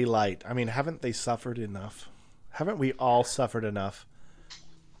drink Natty Light. I mean, haven't they suffered enough? Haven't we all suffered enough?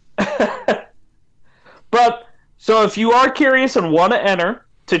 But, so if you are curious and want to enter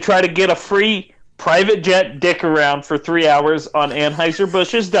to try to get a free private jet dick around for 3 hours on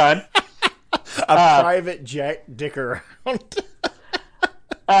Anheuser-Busch's dime... A private jet dick around.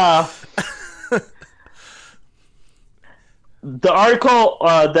 The article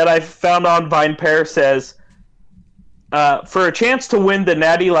that I found on VinePair says, for a chance to win the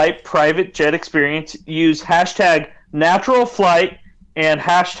Natty Light private jet experience, use hashtag natural flight and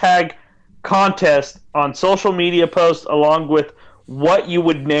hashtag contest on social media posts along with what you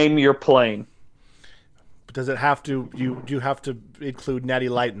would name your plane. Does it have to, do you have to include Natty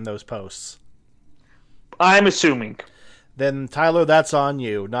Light in those posts? I'm assuming. Then Tyler, that's on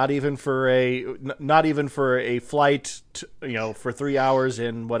you. Not even for a flight, for 3 hours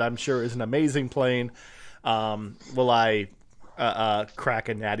in what I'm sure is an amazing plane. Will I crack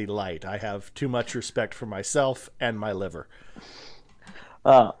a Natty Light? I have too much respect for myself and my liver.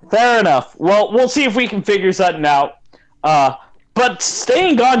 Fair enough. Well, we'll see if we can figure something out. But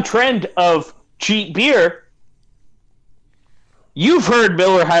staying on trend of cheap beer, you've heard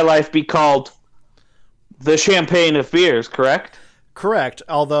Miller High Life be called the champagne of beers, correct? Correct.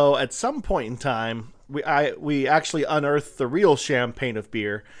 Although at some point in time, we actually unearthed the real champagne of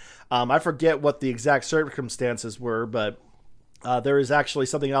beer. I forget what the exact circumstances were, but there is actually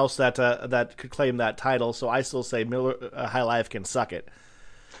something else that could claim that title. So I still say Miller High Life can suck it.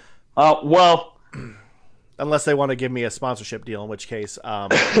 Well, unless they want to give me a sponsorship deal, in which case, I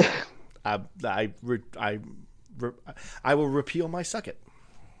will repeal my suck it.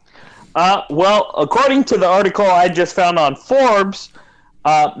 Well, according to the article I just found on Forbes,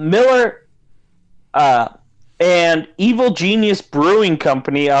 Miller and Evil Genius Brewing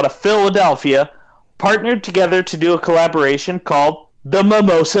Company out of Philadelphia partnered together to do a collaboration called The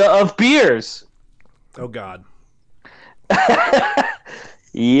Mimosa of Beers. Oh, God.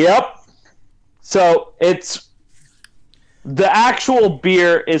 Yep. So it's the actual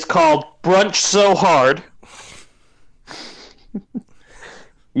beer is called Brunch So Hard.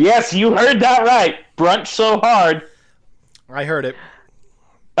 Yes, you heard that right. Brunch So Hard. I heard it.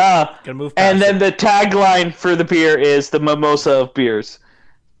 Gonna move past and then the tagline for the beer is the Mimosa of Beers,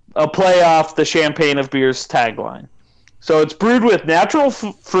 a play off the Champagne of Beers tagline. So it's brewed with natural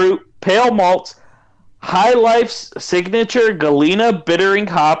fruit, pale malts, High Life's signature Galena bittering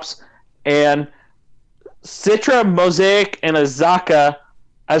hops, and Citra Mosaic and Azaka,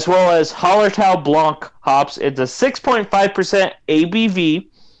 as well as Hallertau Blanc hops. It's a 6.5% ABV.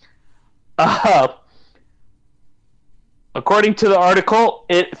 According to the article,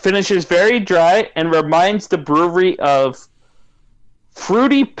 it finishes very dry and reminds the brewery of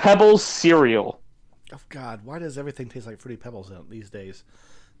Fruity Pebbles cereal. Oh, God. Why does everything taste like Fruity Pebbles these days?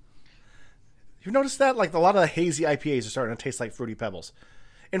 You noticed that? Like, a lot of the hazy IPAs are starting to taste like Fruity Pebbles.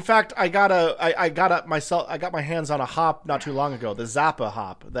 In fact, I got my hands on a hop not too long ago, the Zappa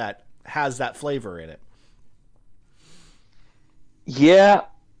hop, that has that flavor in it. Yeah,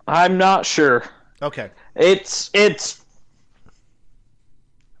 I'm not sure. Okay.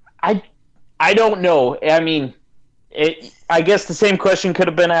 I don't know. I mean, I guess the same question could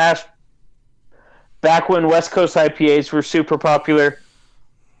have been asked back when West Coast IPAs were super popular.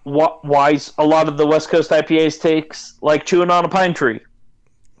 Why a lot of the West Coast IPAs takes like chewing on a pine tree?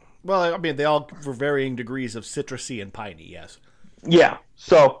 Well, I mean, they all were varying degrees of citrusy and piney, yes. Yeah.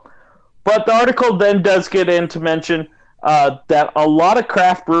 So, but the article then does get in to mention that a lot of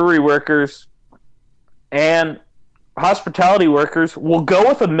craft brewery workers and hospitality workers will go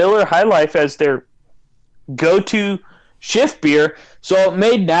with a Miller High Life as their go-to shift beer. So it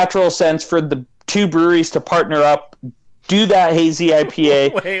made natural sense for the two breweries to partner up, do that hazy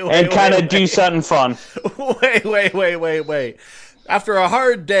IPA, and kind of do something fun. Wait. After a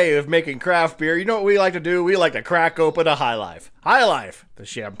hard day of making craft beer, you know what we like to do? We like to crack open a High Life. High Life, the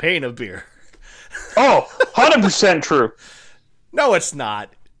champagne of beer. Oh, 100% true. No, it's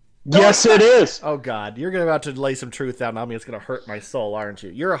not. Yes, it is. Oh, God. You're about to lay some truth down on me. It's going to hurt my soul, aren't you?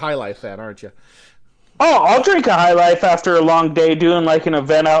 You're a High Life fan, aren't you? Oh, I'll drink a High Life after a long day doing like an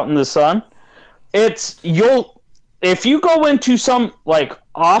event out in the sun. If you go into some like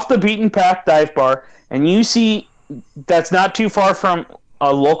off the beaten path dive bar and you see that's not too far from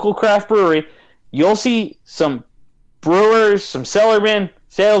a local craft brewery, you'll see some brewers, some cellarmen,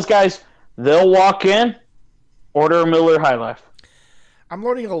 sales guys. They'll walk in, order a Miller High Life. I'm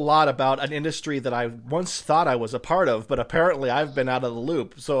learning a lot about an industry that I once thought I was a part of, but apparently I've been out of the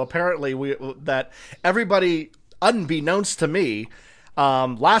loop. So apparently that everybody, unbeknownst to me,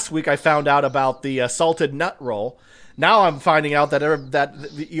 last week I found out about the salted nut roll. Now I'm finding out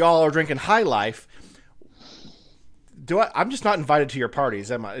that y'all are drinking High Life. I'm just not invited to your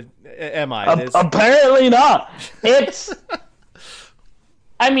parties, am I? Apparently not. It's.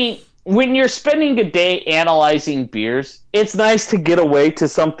 I mean, when you're spending a day analyzing beers, it's nice to get away to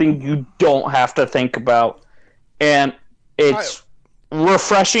something you don't have to think about, and it's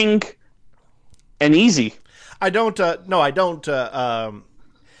refreshing and easy. I don't.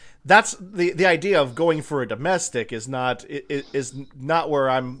 That's the idea of going for a domestic is not where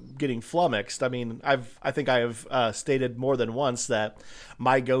I'm getting flummoxed. I mean, I think I have stated more than once that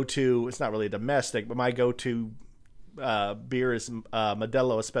my go-to, it's not really a domestic, but my go-to beer is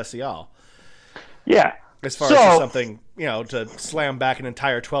Modelo Especial. Yeah. As far as something, to slam back an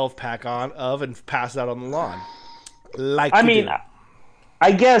entire 12-pack of and pass it out on the lawn.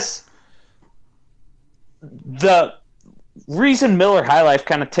 I guess the reason Miller High Life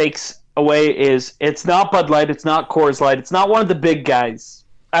kind of takes away is it's not Bud Light, it's not Coors Light, it's not one of the big guys.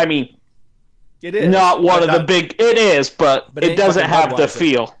 I mean, it is not one of the big. It is, but it doesn't have the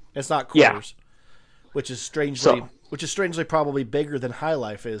feel. It's not Coors, which is strangely probably bigger than High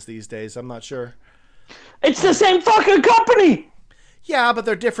Life is these days. I'm not sure. It's the same fucking company. Yeah, but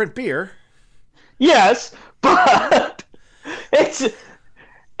they're different beer. Yes, but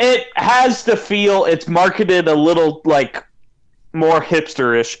it has the feel. It's marketed a little like more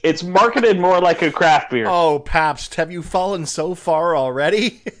hipsterish. It's marketed more like a craft beer. Oh, Pabst, have you fallen so far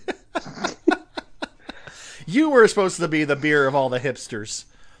already? You were supposed to be the beer of all the hipsters.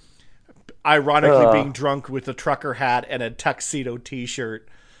 ironically being drunk with a trucker hat and a tuxedo T-shirt.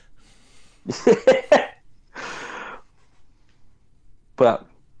 But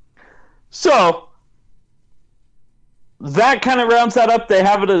so that kind of rounds that up. They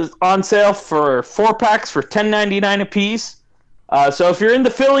have it on sale for 4 packs for $10.99 a piece. So if you're in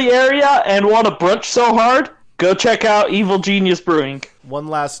the Philly area and want to brunch so hard, go check out Evil Genius Brewing. One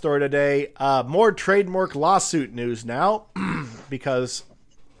last story today. More trademark lawsuit news now, because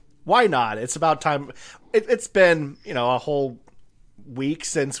why not? It's about time. It's been, a whole week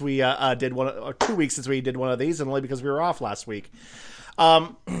since we did one, or 2 weeks since we did one of these, and only because we were off last week.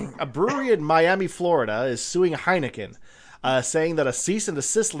 A brewery in Miami, Florida, is suing Heineken, saying that a cease and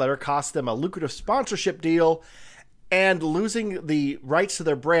desist letter cost them a lucrative sponsorship deal and losing the rights to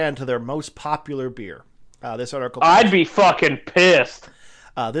their brand to their most popular beer. This article. I'd be fucking pissed.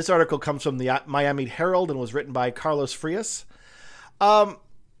 This article comes from the Miami Herald and was written by Carlos Frias.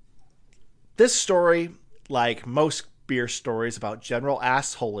 This story, like most beer stories about general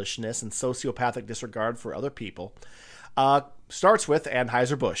assholishness and sociopathic disregard for other people, starts with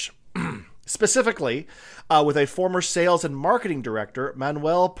Anheuser-Busch. Specifically, with a former sales and marketing director,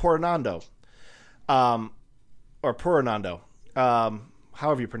 Manuel Purinando. Or Purinando.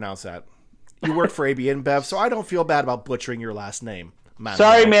 However you pronounce that. You work for AB InBev, so I don't feel bad about butchering your last name, Manuel.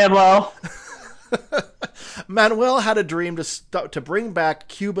 Sorry, Manuel. Manuel had a dream to bring back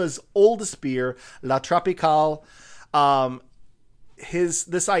Cuba's oldest beer, La Tropical.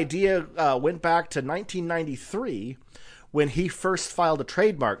 This idea went back to 1993 when he first filed a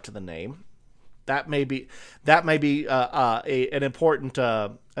trademark to the name. That may be an important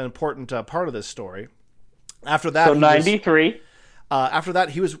part of this story. After that, so 93. After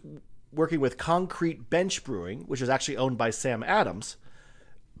that, he was working with Concrete Bench Brewing, which is actually owned by Sam Adams.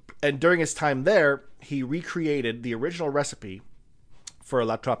 And during his time there, he recreated the original recipe for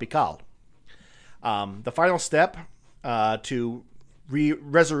La Tropical. The final step to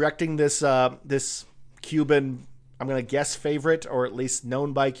resurrecting this Cuban, I'm going to guess, favorite, or at least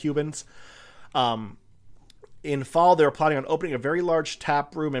known by Cubans. In fall, they were planning on opening a very large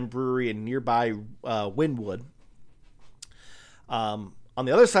tap room and brewery in nearby Wynwood. On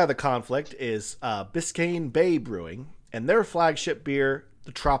the other side of the conflict is Biscayne Bay Brewing and their flagship beer,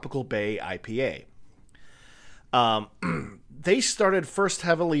 the Tropical Bay IPA. They started first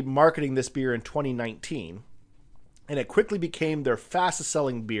heavily marketing this beer in 2019, and it quickly became their fastest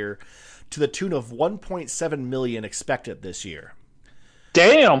selling beer to the tune of 1.7 million expected this year.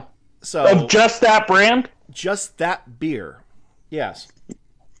 Damn. So of just that brand? Just that beer. Yes.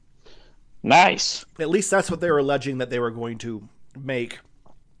 Nice. At least that's what they were alleging that they were going to make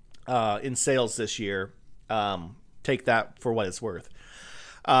in sales this year. Take that for what it's worth.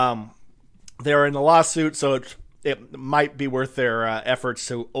 They're in a lawsuit, so it might be worth their efforts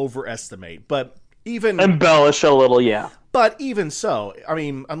to overestimate. But even embellish a little, yeah. But even so, I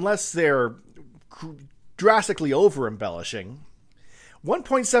mean, unless they're drastically over-embellishing,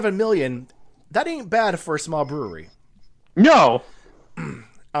 1.7 million, that ain't bad for a small brewery. No.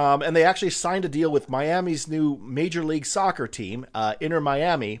 And they actually signed a deal with Miami's new Major League Soccer team, Inter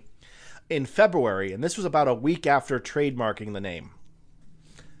Miami, in February. And this was about a week after trademarking the name.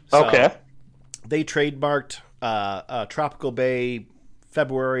 So okay. They trademarked Tropical Bay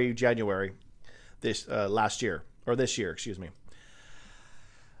February, January this year, excuse me.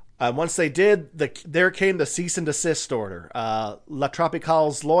 Once they did, there came the cease and desist order. La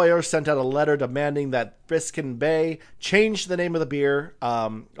Tropical's lawyer sent out a letter demanding that Biscayne Bay change the name of the beer,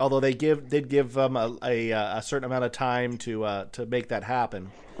 although they did give them a certain amount of time to make that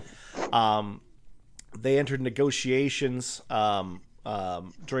happen. They entered negotiations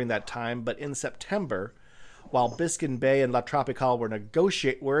during that time, but in September, while Biscayne Bay and La Tropical were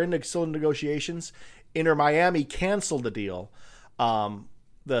still in negotiations, Inter Miami canceled the deal.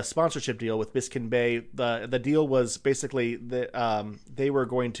 The sponsorship deal with Biscayne Bay. The deal was basically that they were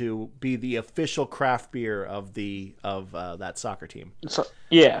going to be the official craft beer of that soccer team. So,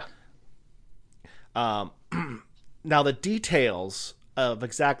 yeah. Now the details of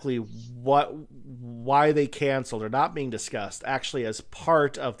exactly why they canceled are not being discussed actually as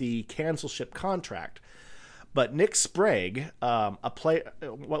part of the cancelship contract. But Nick Sprague, one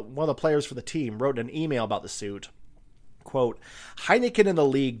of the players for the team, wrote an email about the suit. Quote, Heineken and the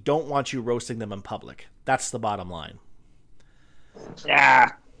league don't want you roasting them in public. That's the bottom line. Yeah.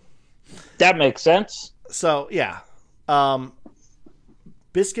 That makes sense. So, yeah. Biscayne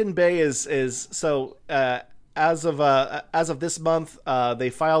Bay is so as of this month, they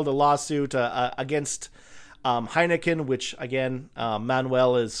filed a lawsuit against Heineken, which again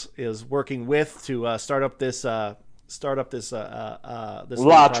Manuel is working with to start up this start up this this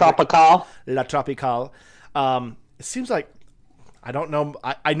La project, Tropical. La Tropical. It seems like I don't know.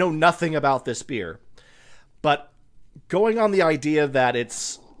 I know nothing about this beer, but going on the idea that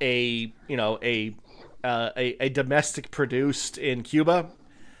it's a domestic produced in Cuba,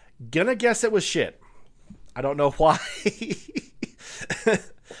 gonna guess it was shit. I don't know why.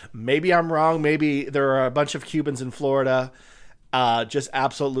 Maybe I'm wrong. Maybe there are a bunch of Cubans in Florida just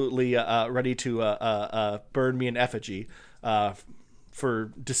absolutely ready to burn me in effigy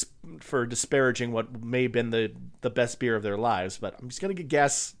for disparaging what may have been the best beer of their lives. But I'm just going to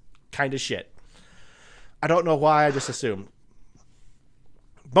guess kind of shit. I don't know why. I just assume.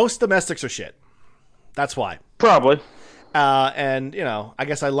 Most domestics are shit. That's why. Probably. And, I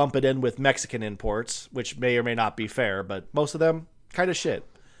guess I lump it in with Mexican imports, which may or may not be fair, but most of them, kind of shit.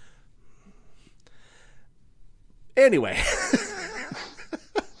 Anyway.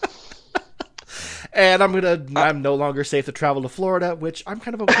 And I'm no longer safe to travel to Florida, which I'm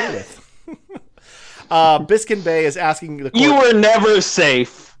kind of okay with. Biscayne Bay is asking the court. You were never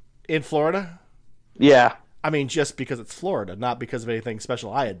safe. In Florida? Yeah. I mean, just because it's Florida, not because of anything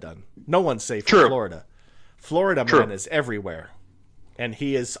special I had done. No one's safe True. in Florida. Florida True. man is everywhere. And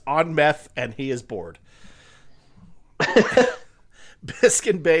he is on meth and he is bored.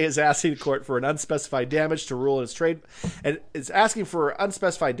 Biscayne Bay is asking the court for an unspecified damage to rule on his trade, and is asking for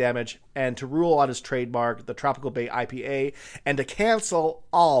unspecified damage and to rule on his trademark, the Tropical Bay IPA, and to cancel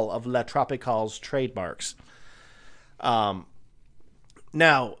all of La Tropical's trademarks.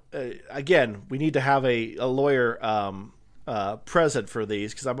 Now, again, we need to have a lawyer present for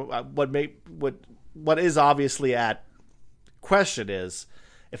these, because what is obviously at question is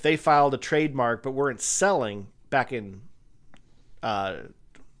if they filed a trademark but weren't selling back in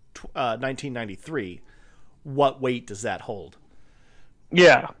 1993, what weight does that hold?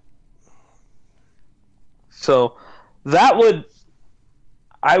 Yeah. So I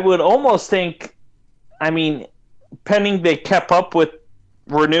would almost think, pending they kept up with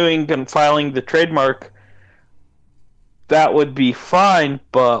renewing and filing the trademark, that would be fine,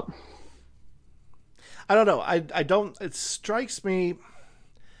 but I don't know. It strikes me.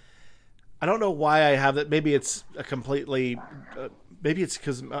 I don't know why I have that. Maybe it's maybe it's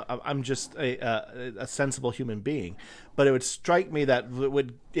because I'm just a sensible human being. But it would strike me that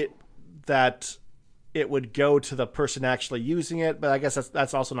it would go to the person actually using it. But I guess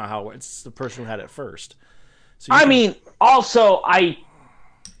that's also not how it's the person who had it first. So also I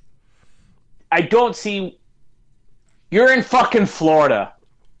don't see. You're in fucking Florida.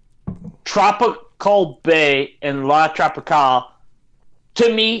 Tropical Bay and La Tropical,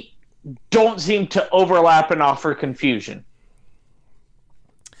 to me, don't seem to overlap and offer confusion.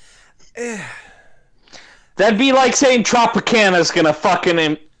 That'd be like saying Tropicana is gonna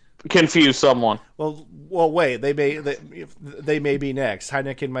fucking confuse someone. Well, wait. They may be next.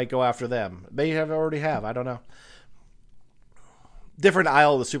 Heineken might go after them. They already have. I don't know. Different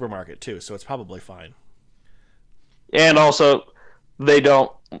aisle of the supermarket too, so it's probably fine. And also,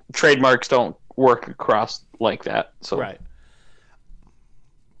 trademarks don't work across like that. So right.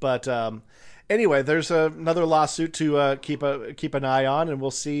 But anyway, there's another lawsuit to keep an eye on, and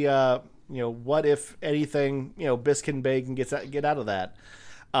we'll see. What if anything, Biscayne Bay can get out of that.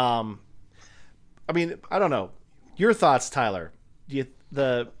 I don't know. Your thoughts, Tyler?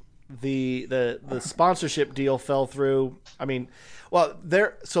 The sponsorship deal fell through.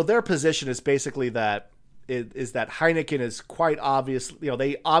 Their position is basically that Heineken is quite obvious.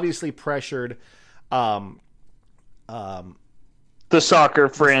 They obviously pressured. The soccer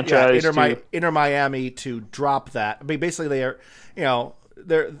franchise, Inter Miami, to drop that. Basically,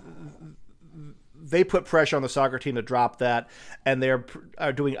 they put pressure on the soccer team to drop that, and they're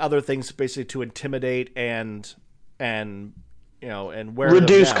doing other things basically to intimidate and wear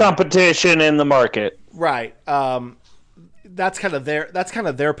reduce competition in the market. Right. That's kind of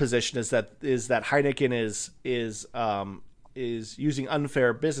their position is that Heineken is using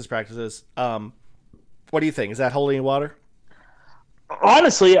unfair business practices. What do you think? Is that holding water?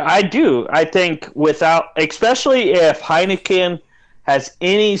 Honestly, I do. I think especially if Heineken has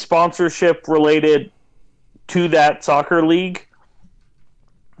any sponsorship related to that soccer league,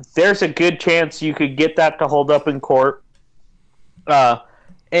 there's a good chance you could get that to hold up in court.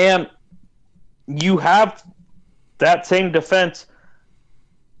 And you have that same defense.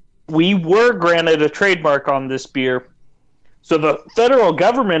 We were granted a trademark on this beer, so the federal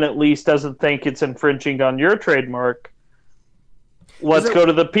government at least doesn't think it's infringing on your trademark. Let's go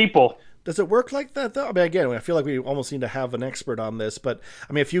to the people. Does it work like that, though? Again, I feel like we almost need to have an expert on this, but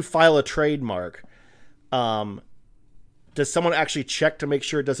if you file a trademark, does someone actually check to make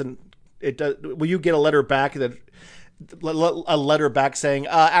sure it doesn't? Will you get a letter back that a letter back saying,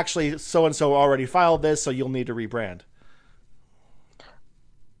 actually, so and so already filed this, so you'll need to rebrand.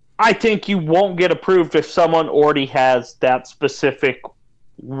 I think you won't get approved if someone already has that specific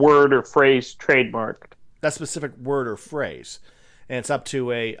word or phrase trademarked. That specific word or phrase, and it's up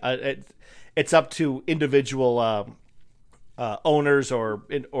to it's up to individual owners or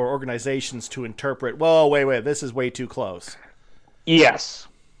organizations to interpret. Whoa, wait, this is way too close. Yes,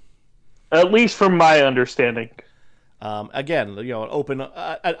 at least from my understanding. Again,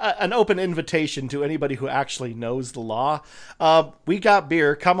 an open invitation to anybody who actually knows the law. We got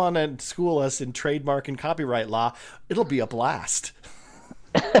beer. Come on and school us in trademark and copyright law. It'll be a blast.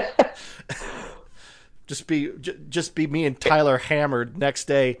 Just be me and Tyler hammered next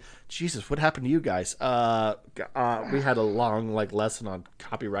day. Jesus, what happened to you guys? We had a long lesson on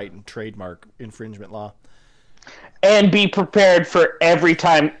copyright and trademark infringement law. And be prepared for every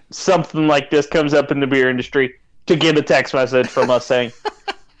time something like this comes up in the beer industry to get a text message from us saying,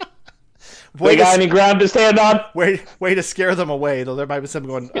 "We got any ground to stand on?" Way to scare them away. Though there might be some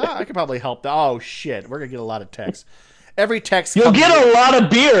going, I could probably help. Oh shit, we're gonna get a lot of texts. Every text you'll get a lot of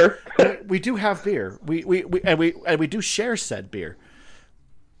beer. We do have beer. We do share said beer.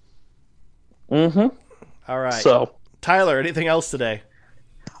 Mm-hmm. All right. So, Tyler, anything else today?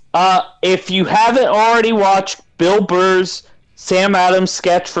 If you haven't already watched Bill Burr's Sam Adams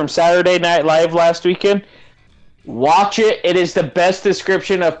sketch from Saturday Night Live last weekend, watch it. It is the best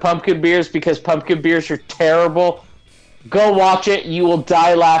description of pumpkin beers because pumpkin beers are terrible. Go watch it. You will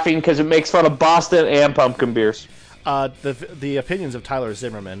die laughing because it makes fun of Boston and pumpkin beers. The opinions of Tyler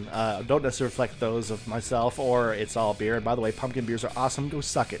Zimmerman don't necessarily reflect those of myself or It's All Beer. And by the way, pumpkin beers are awesome. Go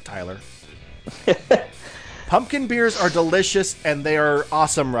suck it, Tyler. Pumpkin beers are delicious and they are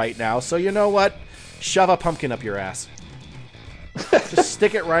awesome right now. So you know what? Shove a pumpkin up your ass. Just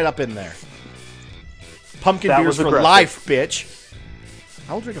stick it right up in there. Pumpkin beers for life, bitch.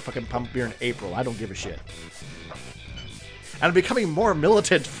 I'll drink a fucking pumpkin beer in April. I don't give a shit. And I'm becoming more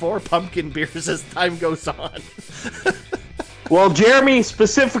militant for pumpkin beers as time goes on. Well, Jeremy,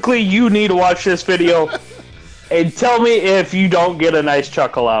 specifically, you need to watch this video and tell me if you don't get a nice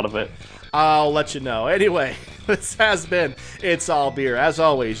chuckle out of it. I'll let you know. Anyway, this has been It's All Beer. As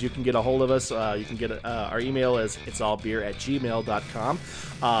always, you can get a hold of us. You can get our email is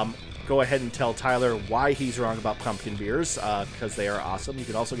itsallbeer@gmail.com. Go ahead and tell Tyler why he's wrong about pumpkin beers, because they are awesome. You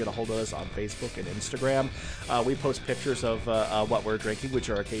can also get a hold of us on Facebook and Instagram. We post pictures of what we're drinking, which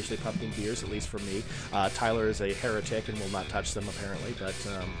are occasionally pumpkin beers, at least for me. Tyler is a heretic and will not touch them, apparently, but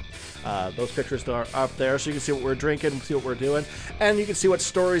those pictures are up there, so you can see what we're drinking, see what we're doing, and you can see what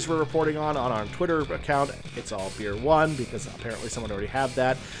stories we're reporting on our Twitter account, It's All Beer 1, because apparently someone already had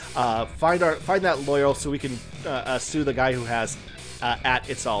that. Find that loyal so we can sue the guy who has at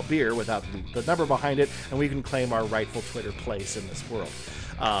It's All Beer without the number behind it, and we can claim our rightful Twitter place in this world.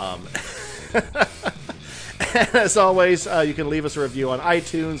 And as always, you can leave us a review on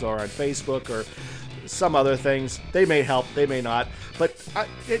iTunes or on Facebook or some other things. They may help, they may not, but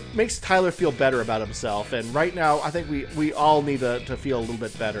it makes Tyler feel better about himself, and right now I think we all need to feel a little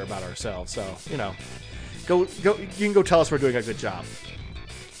bit better about ourselves. So, go. You can go tell us we're doing a good job.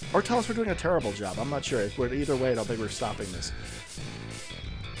 Or tell us we're doing a terrible job. I'm not sure. Either way, I don't think we're stopping this.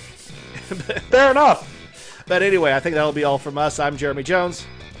 Fair enough. But anyway, I think that'll be all from us. I'm Jeremy Jones.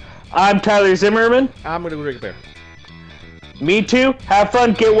 I'm Tyler Zimmerman. I'm going to go drink a beer. Me too. Have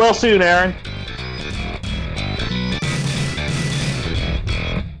fun. Get well soon, Aaron.